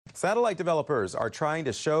Satellite developers are trying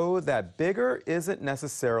to show that bigger isn't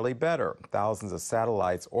necessarily better. Thousands of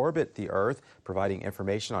satellites orbit the Earth, providing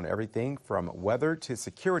information on everything from weather to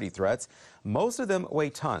security threats. Most of them weigh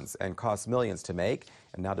tons and cost millions to make.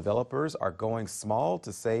 And now developers are going small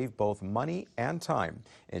to save both money and time.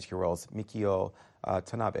 NHK World's Mikio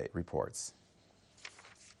Tanabe reports.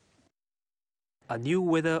 A new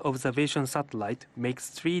weather observation satellite makes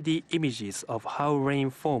 3D images of how rain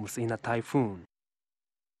forms in a typhoon.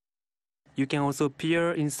 You can also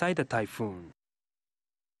peer inside the typhoon.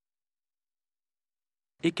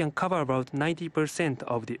 It can cover about 90%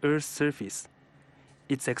 of the Earth's surface.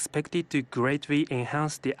 It's expected to greatly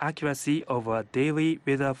enhance the accuracy of our daily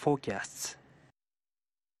weather forecasts.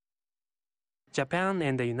 Japan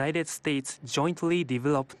and the United States jointly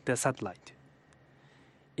developed the satellite.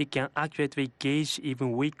 It can accurately gauge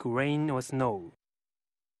even weak rain or snow.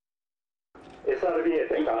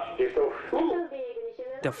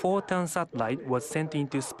 The 4-ton satellite was sent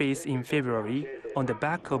into space in February on the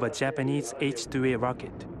back of a Japanese H-2A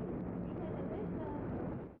rocket.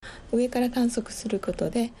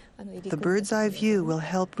 The bird's eye view will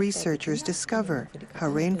help researchers discover how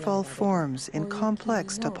rainfall forms in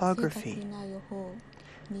complex topography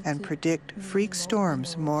and predict freak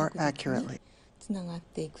storms more accurately.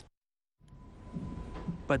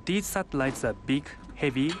 But these satellites are big,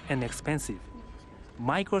 heavy, and expensive.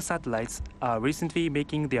 Microsatellites are recently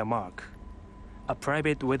making their mark. A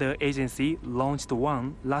private weather agency launched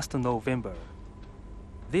one last November.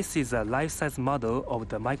 This is a life-size model of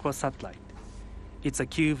the microsatellite. It's a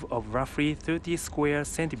cube of roughly 30 square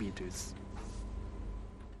centimeters.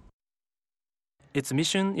 Its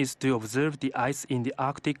mission is to observe the ice in the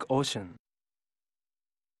Arctic Ocean.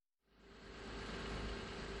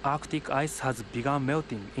 Arctic ice has begun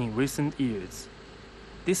melting in recent years.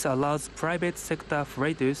 This allows private sector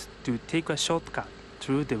freighters to take a shortcut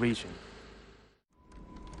through the region.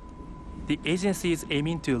 The agency is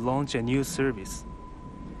aiming to launch a new service.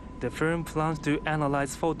 The firm plans to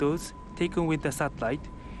analyze photos taken with the satellite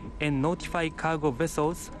and notify cargo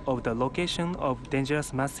vessels of the location of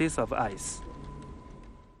dangerous masses of ice.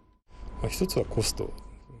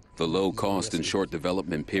 The low cost and short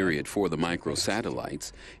development period for the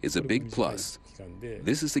microsatellites is a big plus.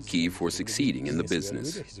 This is the key for succeeding in the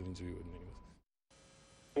business.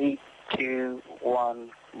 3, 2,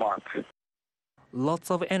 1, mark.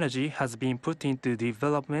 Lots of energy has been put into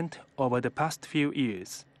development over the past few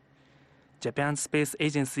years. Japan's space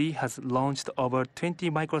agency has launched over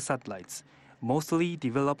 20 microsatellites, mostly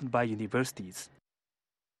developed by universities.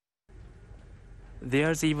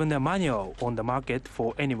 There's even a manual on the market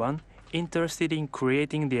for anyone interested in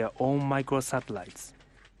creating their own microsatellites.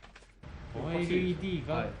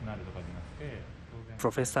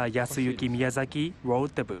 Professor Yasuyuki Miyazaki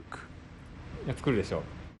wrote the book.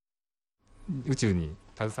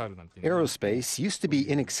 Aerospace used to be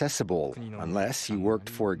inaccessible unless you worked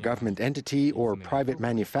for a government entity or private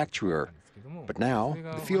manufacturer. But now,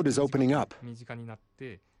 the field is opening up.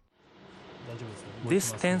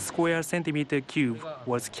 This 10 square centimeter cube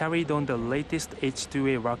was carried on the latest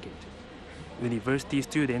H-2A rocket. University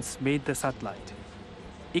students made the satellite.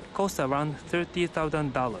 It costs around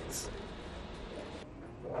 $30,000.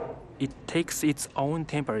 It takes its own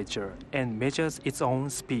temperature and measures its own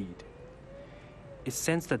speed. It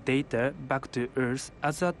sends the data back to Earth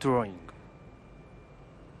as a drawing.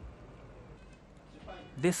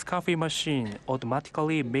 This coffee machine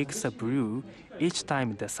automatically makes a brew each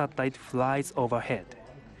time the satellite flies overhead.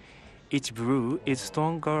 Each brew is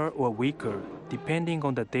stronger or weaker depending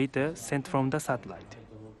on the data sent from the satellite.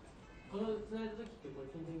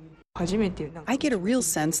 I get a real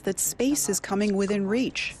sense that space is coming within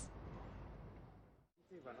reach.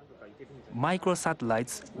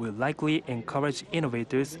 Microsatellites will likely encourage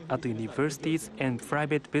innovators at universities and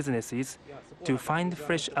private businesses to find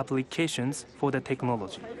fresh applications for the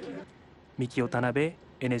technology. Mikio Tanabe,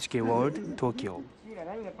 NHK World, Tokyo.